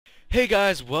Hey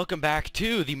guys, welcome back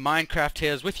to the Minecraft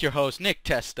Tales with your host Nick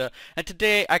Testa. And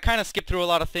today I kind of skipped through a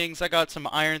lot of things. I got some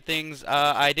iron things.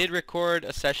 I did record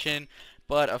a session,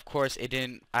 but of course it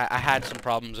didn't. I had some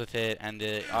problems with it, and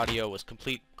the audio was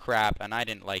complete crap, and I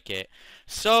didn't like it.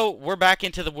 So we're back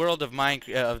into the world of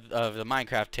of the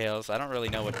Minecraft Tales. I don't really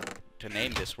know what to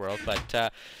name this world,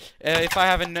 but if I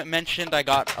haven't mentioned, I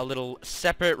got a little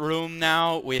separate room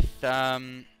now with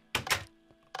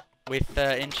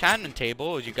enchantment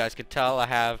table. As you guys could tell, I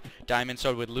have diamond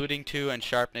sword with looting 2 and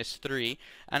sharpness 3,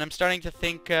 and I'm starting to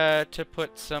think to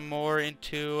put some more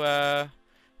into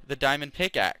the diamond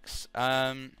pickaxe.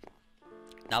 Now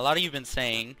a lot of you've been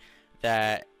saying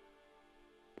that,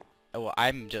 well,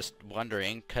 I'm just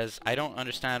wondering because I don't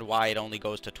understand why it only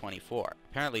goes to 24.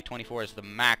 Apparently 24 is the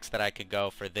max that I could go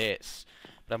for this,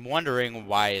 but I'm wondering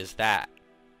why is that,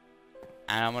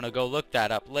 and I'm gonna go look that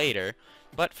up later.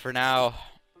 But for now,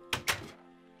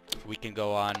 we can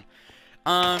go on.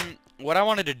 What I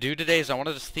wanted to do today is I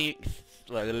wanted to see,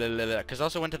 because I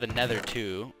also went to the Nether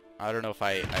too. I don't know if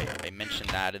I mentioned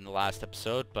that in the last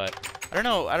episode, but I don't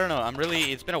know.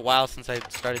 It's been a while since I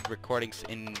started recording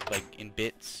in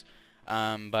bits.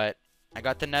 But I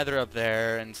got the Nether up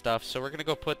there and stuff, so we're gonna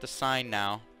go put the sign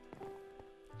now.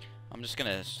 I'm just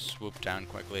gonna swoop down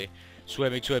quickly.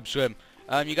 Swim. You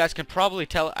guys can probably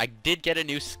tell I did get a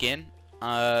new skin.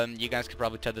 You guys could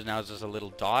probably tell that now there's a little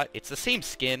dot. It's the same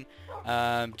skin,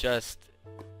 just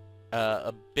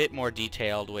a bit more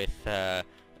detailed with the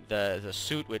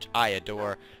suit, which I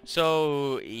adore.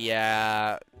 So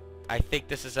yeah, I think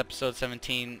this is episode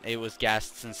 17. It was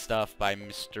guests and stuff by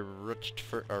Mr.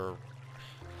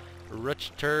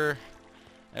 Ruchter.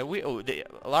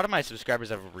 A lot of my subscribers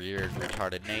have weird,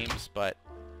 retarded names, but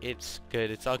it's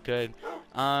good. It's all good.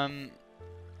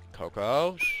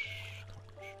 Coco.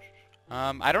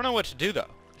 I don't know what to do though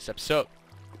this episode.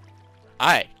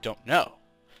 I don't know.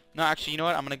 No, actually, you know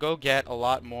what? I'm gonna go get a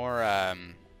lot more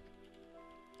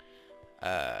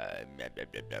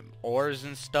ores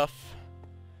and stuff.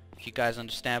 If you guys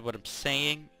understand what I'm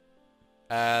saying,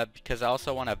 because I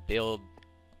also want to build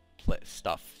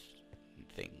stuff and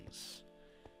things.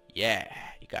 Yeah,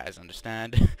 you guys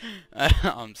understand.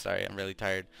 I'm sorry, I'm really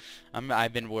tired.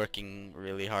 I've been working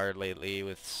really hard lately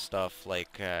with stuff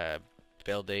like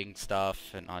building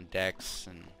stuff and on decks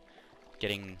and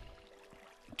getting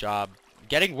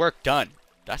work done.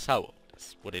 That's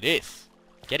what it is.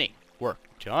 Getting work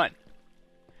done.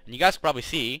 And you guys can probably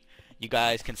see, you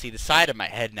guys can see the side of my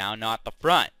head now, not the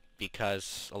front,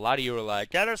 because a lot of you are like,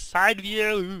 get a side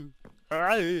view.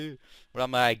 But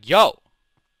I'm like, yo,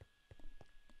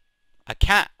 I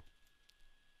can't.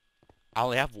 I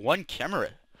only have one camera.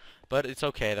 But it's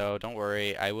okay though, don't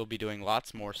worry. I will be doing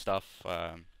lots more stuff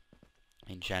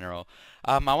in general.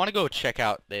 I want to go check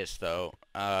out this though.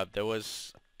 It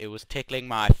was tickling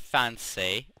my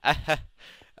fancy.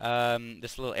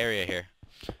 This little area here.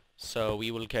 So we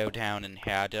will go down in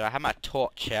here. Do I have my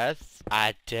torches?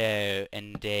 I do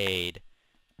indeed.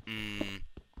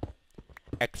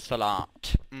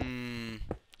 Excellent.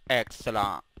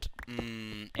 Excellent.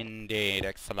 Indeed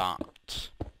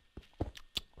excellent.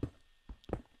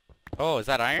 Oh, is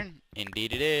that iron?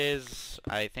 Indeed it is.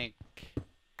 I think.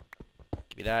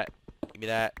 Give me that. Give me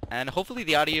that. And hopefully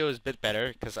the audio is a bit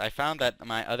better, because I found that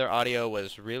my other audio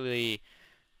was really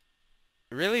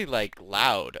like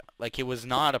loud. Like it was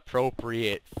not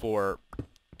appropriate for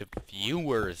the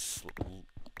viewers'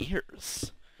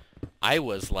 ears. I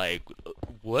was like,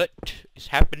 what is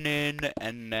happening?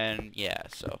 And then yeah,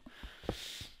 so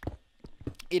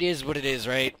it is what it is,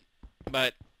 right?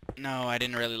 But no, I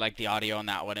didn't really like the audio on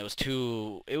that one. It was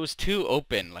too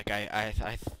open. Like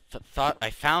I thought I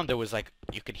found there was like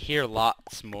you could hear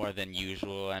lots more than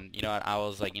usual, and you know what? I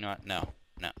was like, you know what? No.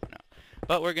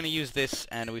 But we're gonna use this,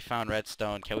 and we found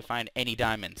redstone. Can we find any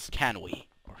diamonds? Can we,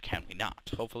 or can we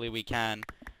not? Hopefully we can.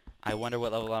 I wonder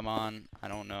what level I'm on. I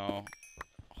don't know.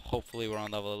 Hopefully we're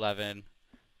on level 11.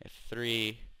 If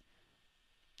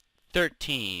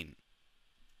 13,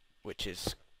 which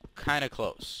is kind of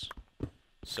close.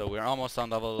 So we're almost on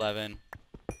level 11.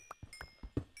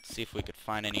 Let's see if we could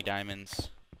find any diamonds.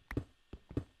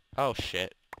 Oh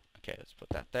shit. Okay, let's put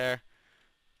that there.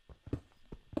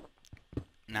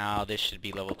 Now this should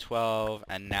be level 12,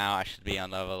 and now I should be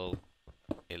on level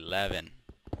 11.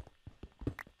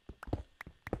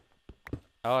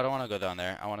 Oh, I don't want to go down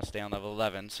there. I want to stay on level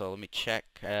 11, so let me check.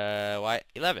 Why?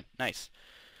 11. Nice.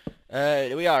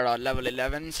 We are on level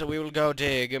 11, so we will go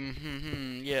dig.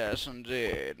 Yes,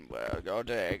 indeed. We'll go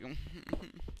dig.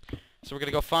 So we're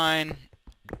gonna go find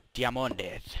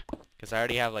diamondes, because I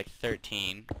already have like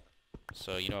 13.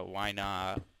 So, you know, why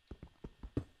not?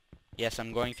 Yes,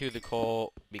 I'm going through the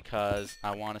coal because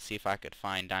I want to see if I could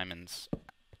find diamonds.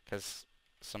 Because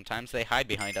sometimes they hide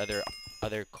behind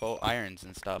other coal irons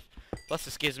and stuff. Plus,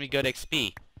 this gives me good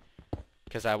XP.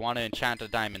 Because I want to enchant a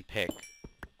diamond pick.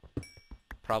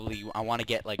 Probably, I want to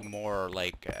get, like, more,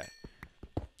 like,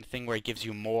 the thing where it gives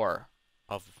you more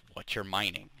of what you're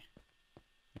mining.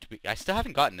 I still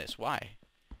haven't gotten this. Why?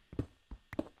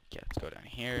 Okay, let's go down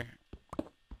here.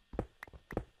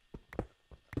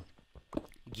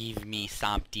 Give me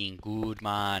something good,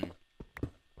 man.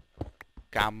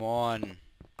 Come on.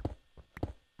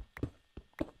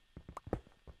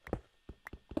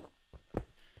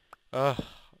 Ugh,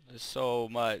 there's so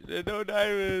much. There's no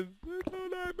diamonds. There's no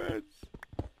diamonds.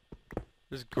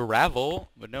 There's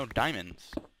gravel, but no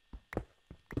diamonds.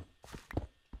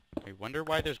 I wonder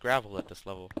why there's gravel at this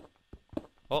level.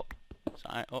 Oh,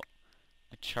 oh,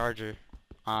 a charger.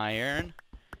 Iron.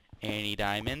 Any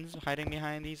diamonds hiding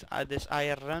behind this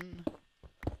iron?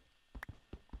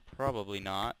 Probably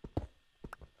not.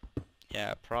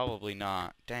 Yeah, probably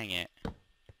not. Dang it.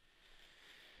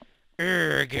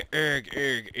 Erg.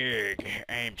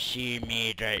 I'm so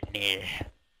mad right now.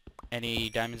 Any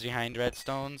diamonds behind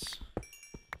redstones?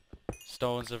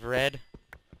 Stones of red?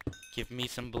 Give me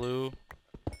some blue.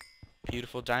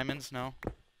 Beautiful diamonds? No?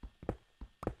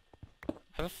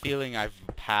 I have a feeling I've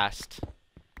passed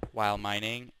while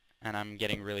mining, and I'm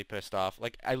getting really pissed off.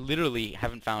 Like, I literally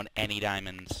haven't found any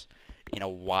diamonds in a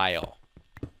while.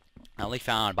 I only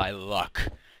found by luck.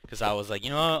 Because I was like, you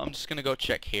know what, I'm just going to go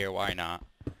check here. Why not?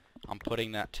 I'm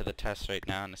putting that to the test right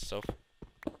now, and so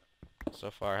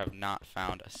far I have not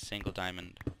found a single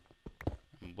diamond.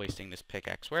 I'm wasting this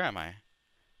pickaxe. Where am I?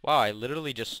 Wow, I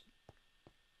literally just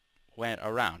went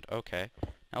around. Okay.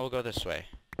 Now we'll go this way.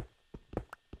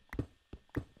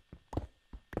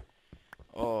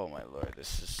 Oh my lord,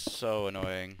 this is so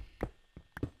annoying.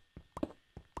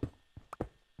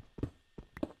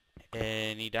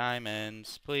 Any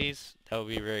diamonds, please? That would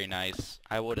be very nice.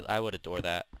 I would adore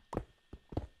that.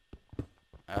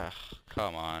 Ugh,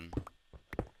 come on.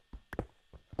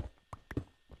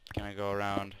 Can I go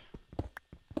around?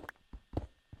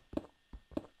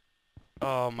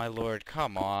 Oh my lord,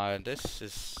 come on. This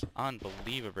is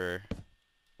unbelievable.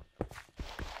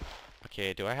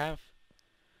 Okay, do I have?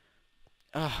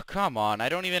 Oh, come on. I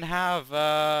don't even have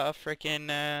a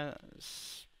frickin'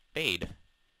 spade.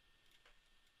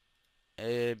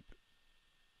 So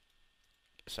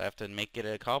I have to make it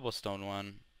a cobblestone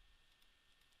one.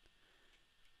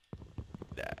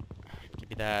 That. Give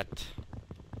me that.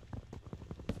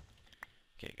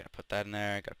 Okay, gotta put that in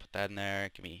there. Gotta put that in there.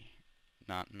 Give me...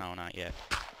 No, not yet.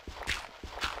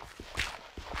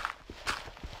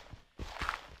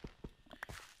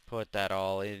 Put that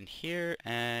all in here,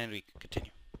 and we can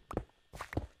continue.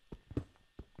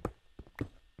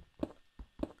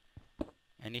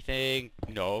 Anything?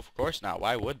 No, of course not.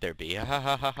 Why would there be? Ha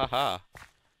ha ha ha ha.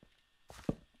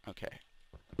 Okay.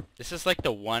 This is like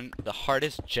the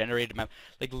hardest generated map.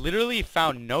 Like, literally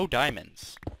found no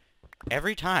diamonds.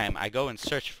 Every time I go and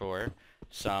search for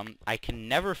some, I can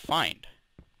never find.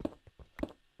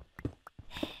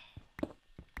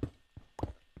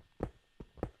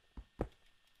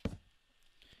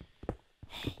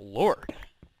 Lord.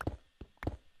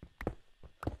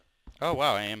 Oh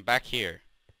wow, I am back here.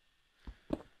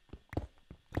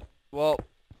 Well,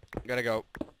 gotta go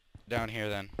down here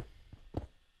then.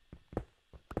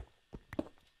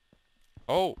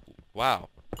 Oh, wow.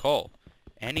 Coal.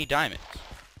 Any diamonds?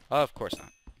 Of course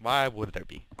not. Why would there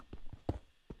be?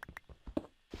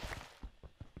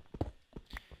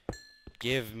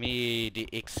 Give me the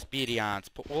experience.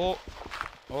 Oh,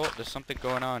 there's something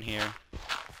going on here.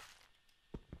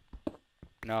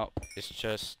 No, it's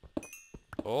just...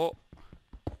 Oh.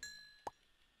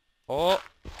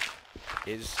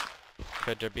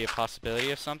 Could there be a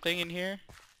possibility of something in here?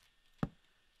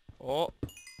 Oh.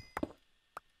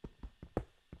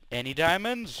 Any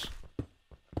diamonds?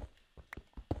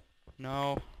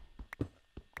 No.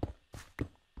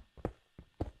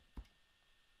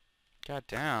 God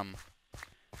damn.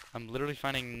 I'm literally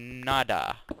finding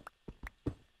nada.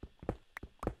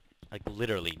 Like,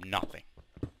 literally nothing.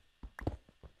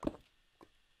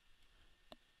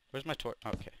 Where's my torch?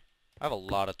 Okay. I have a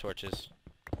lot of torches.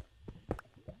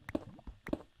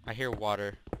 I hear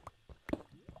water.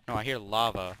 No, I hear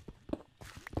lava.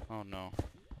 Oh no.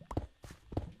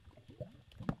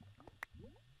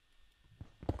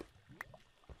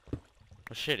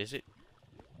 Oh shit, is it?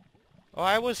 Oh,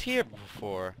 I was here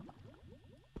before.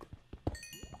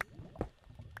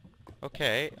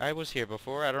 Okay, I was here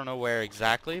before. I don't know where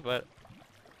exactly, but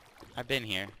I've been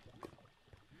here.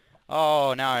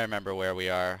 Oh, now I remember where we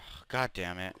are. God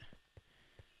damn it.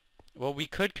 Well, we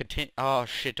could continue. Oh,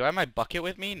 shit. Do I have my bucket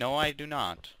with me? No, I do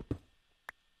not.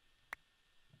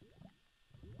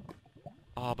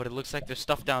 Oh, but it looks like there's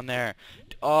stuff down there.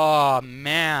 Oh,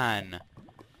 man.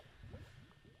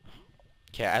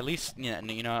 Okay, at least,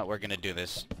 you know what? We're gonna do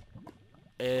this.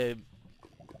 Yeah,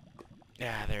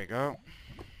 there you go.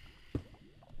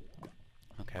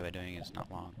 Okay, we're doing is not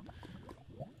long.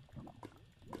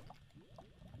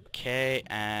 Okay,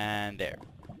 and there.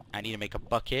 I need to make a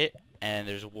bucket, and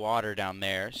there's water down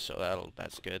there, so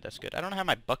that's good, that's good. I don't have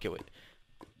my bucket with...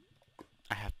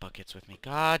 I have buckets with me.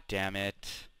 God damn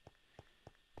it.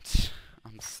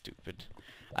 I'm stupid.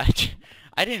 I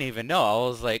didn't even know. I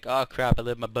was like, oh crap, I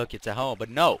left my buckets at home, but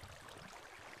no.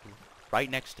 Right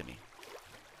next to me.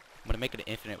 I'm gonna make it an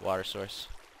infinite water source.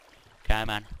 Come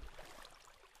on.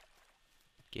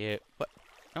 Get... What?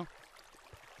 No.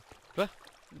 What?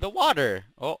 The water!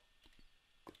 Oh.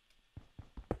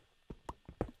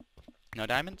 No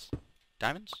diamonds?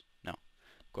 Diamonds? No.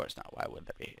 Of course not. Why would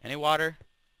there be? Any water?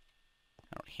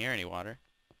 I don't hear any water.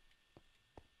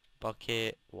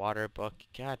 Bucket, water bucket.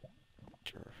 God.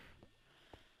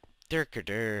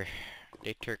 Durkadur.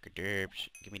 They turkadurbs.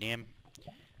 Give me them.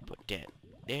 Put that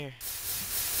there.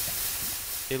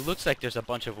 It looks like there's a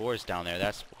bunch of ores down there.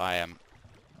 That's why I'm...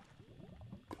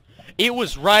 It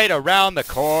was right around the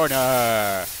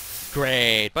corner!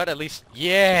 Great. But at least...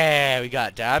 Yeah! We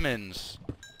got diamonds.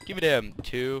 Give me them.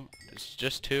 2. It's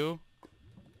just 2.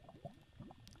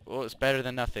 Well, it's better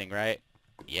than nothing, right?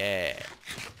 Yeah.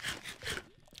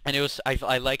 And it was...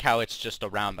 I like how it's just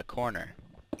around the corner.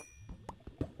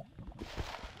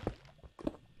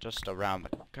 Just around the...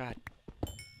 God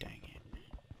dang it.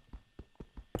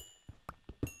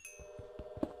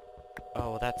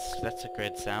 Oh, that's a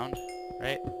great sound,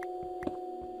 right?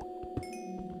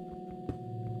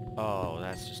 Oh,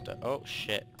 that's just a... Oh,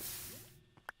 shit.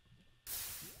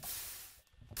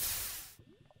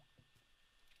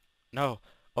 No.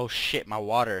 Oh, shit, my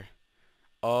water.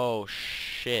 Oh,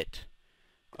 shit.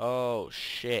 Oh,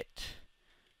 shit.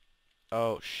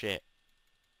 Oh, shit.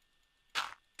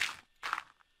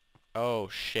 Oh,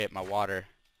 shit, my water.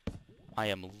 I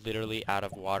am literally out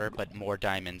of water, but more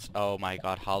diamonds. Oh, my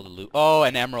God, hallelujah. Oh,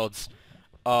 and emeralds.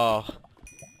 Oh.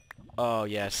 Oh,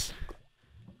 yes.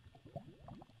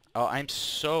 Oh, I'm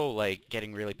so, like,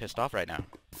 getting really pissed off right now.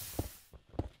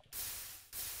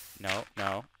 No,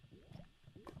 no.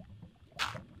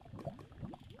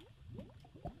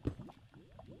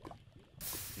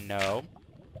 No.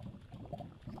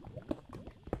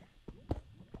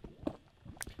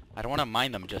 I don't want to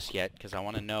mine them just yet, because I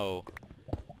want to know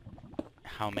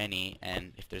how many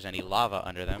and if there's any lava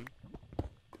under them,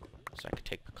 so I could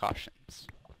take precautions.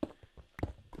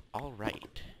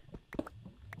 Alright.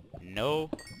 No.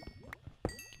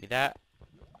 Give me that.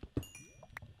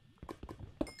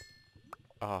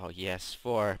 Oh, yes.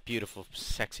 4 beautiful,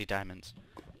 sexy diamonds.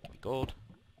 Give me gold.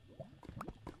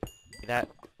 Give me that.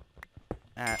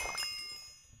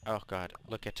 Oh, God.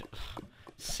 Look at...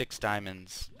 6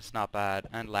 diamonds. It's not bad.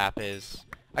 And lapis.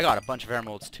 I got a bunch of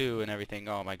emeralds, too, and everything.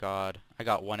 Oh, my God. I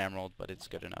got 1 emerald, but it's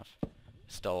good enough.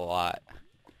 Still a lot.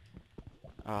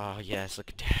 Oh, yes. Look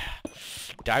at that.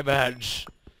 Diamonds!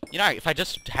 You know, if I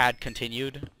just had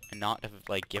continued and not have,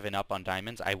 like, given up on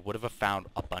diamonds, I would have found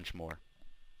a bunch more.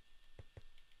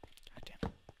 God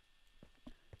damn.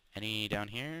 Any down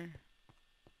here?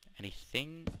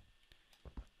 Anything?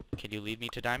 Can you lead me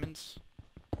to diamonds?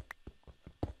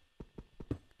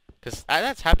 Because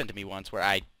that's happened to me once where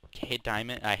I hit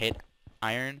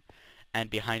iron, and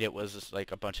behind it was just,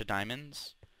 like, a bunch of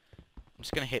diamonds. I'm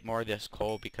just gonna hit more of this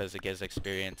coal because it gives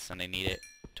experience and I need it.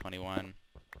 21.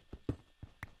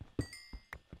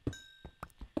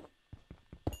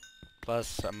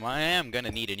 Plus, I am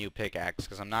gonna need a new pickaxe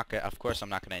because of course I'm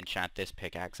not gonna enchant this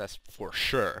pickaxe. That's for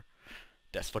sure.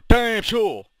 That's for damn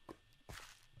sure.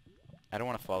 I don't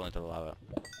want to fall into the lava,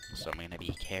 so I'm gonna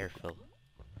be careful.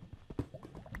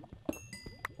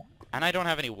 And I don't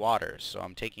have any water, so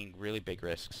I'm taking really big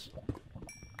risks.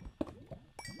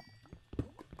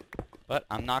 But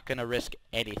I'm not gonna risk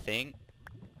anything.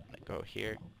 I'm gonna go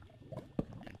here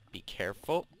and be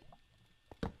careful.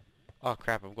 Oh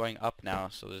crap, I'm going up now,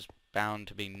 so there's bound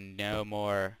to be no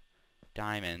more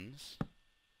diamonds.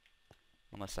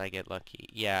 Unless I get lucky.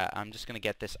 Yeah, I'm just gonna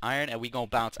get this iron and we gonna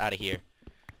bounce out of here.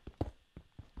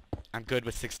 I'm good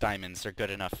with 6 diamonds. They're good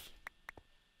enough.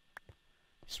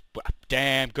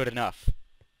 Damn good enough.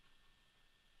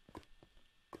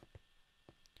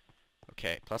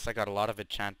 Okay, plus I got a lot of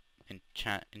enchantment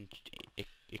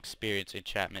experience.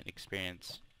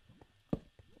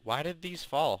 Why did these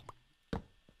fall?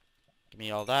 Give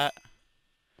me all that.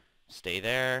 Stay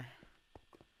there.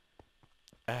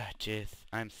 Jith.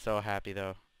 I'm so happy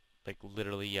though. Like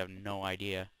literally you have no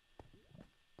idea.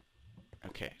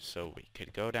 Okay, so we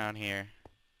could go down here.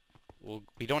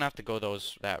 We don't have to go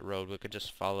that road. We could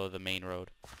just follow the main road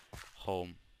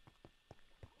home.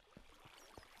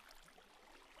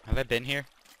 Have I been here?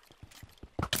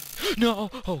 No!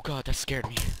 Oh god, that scared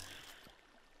me.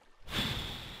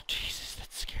 Jesus,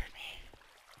 that scared me.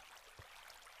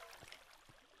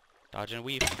 Dodge and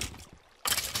weave.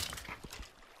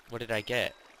 What did I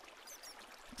get?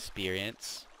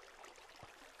 Experience.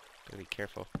 Gotta be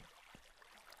careful.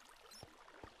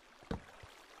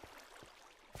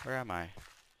 Where am I?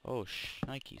 Oh,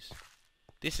 shnikes.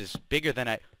 This is bigger than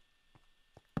I...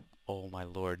 Oh my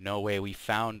lord, no way, we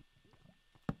found...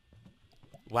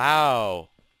 Wow!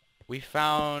 We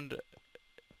found...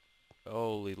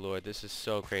 Holy lord, this is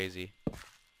so crazy.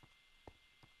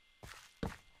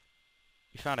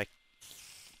 We found a...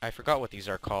 I forgot what these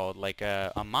are called, like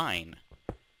a mine.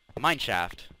 A mine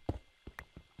shaft.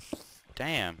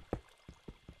 Damn.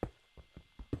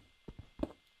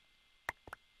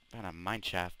 Found a mine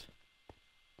shaft.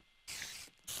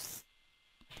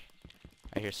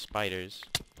 I hear spiders.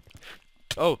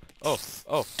 Oh! Oh!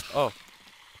 Oh! Oh!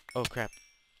 Oh crap.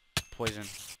 Poison.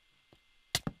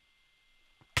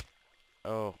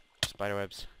 Oh,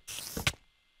 spiderwebs.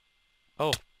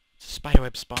 Oh, it's a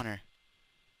spiderweb spawner.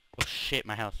 Oh shit,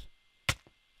 my health.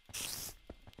 It's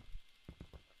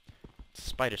a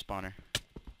spider spawner.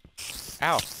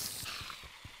 Ow!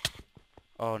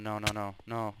 Oh no no no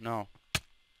no no.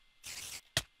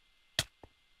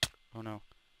 Oh no.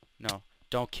 No.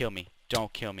 Don't kill me.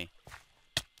 Don't kill me.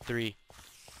 3.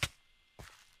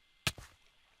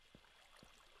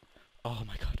 Oh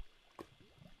my god.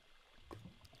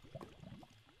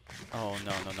 Oh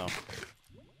no no no.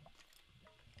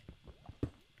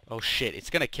 Oh shit, it's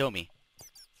gonna kill me.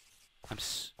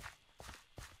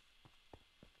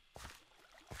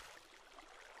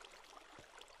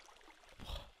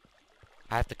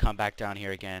 I have to come back down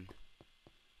here again.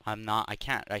 I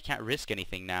can't risk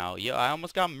anything now. Yo, I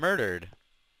almost got murdered.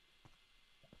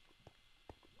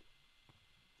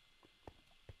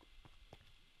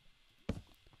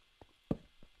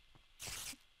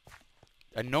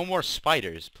 And no more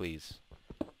spiders, please.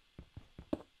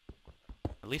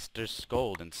 At least there's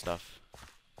gold and stuff.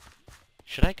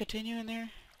 Should I continue in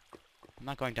there? I'm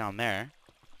not going down there.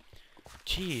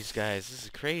 Jeez, guys, this is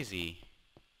crazy.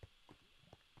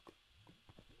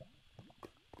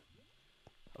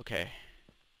 Okay.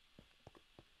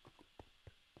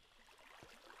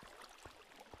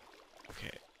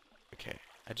 Okay. Okay.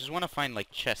 I just want to find, like,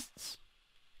 chests.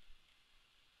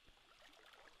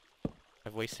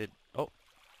 I've wasted... Oh.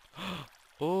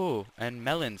 Oh, and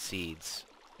melon seeds.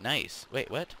 Nice.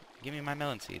 Wait, what? Give me my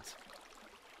melon seeds.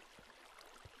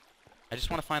 I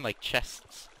just want to find, like,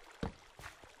 chests.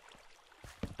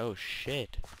 Oh,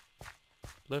 shit.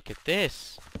 Look at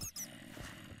this.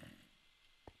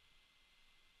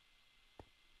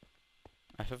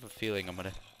 I have a feeling I'm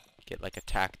gonna get, like,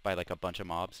 attacked by, like, a bunch of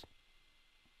mobs.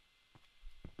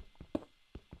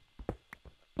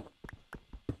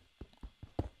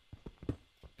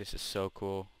 This is so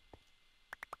cool.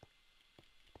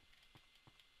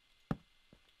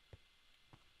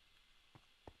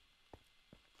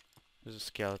 There's a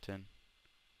skeleton.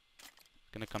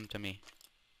 It's gonna come to me.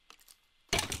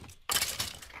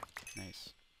 Nice.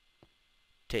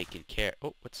 Taking care.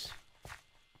 Oh, what's...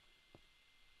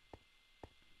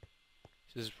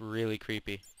 This is really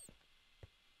creepy.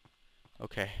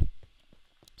 Okay.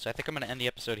 So I think I'm gonna end the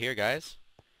episode here, guys.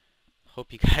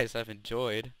 Hope you guys have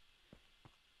enjoyed.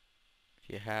 If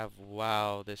you have,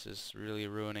 wow, this is really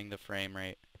ruining the frame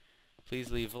rate.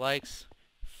 Please leave likes,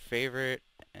 favorite,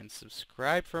 and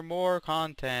subscribe for more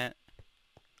content.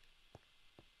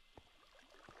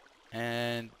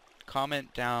 And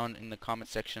comment down in the comment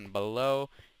section below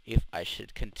if I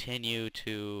should continue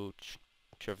to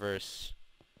traverse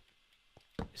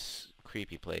this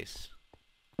creepy place.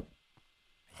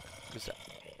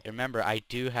 Remember, I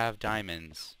do have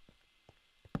diamonds.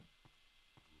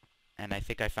 And I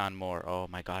think I found more. Oh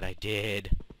my god, I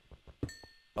did.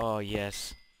 Oh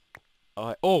yes.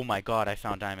 Oh my god, I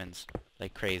found diamonds.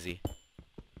 Like crazy.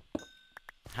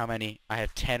 How many? I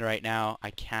have 10 right now.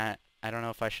 I don't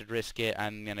know if I should risk it.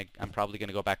 I'm probably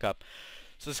gonna go back up.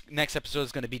 So this next episode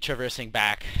is gonna be traversing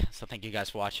back. So thank you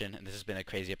guys for watching, and this has been a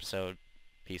crazy episode.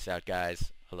 Peace out,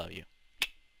 guys. I love you.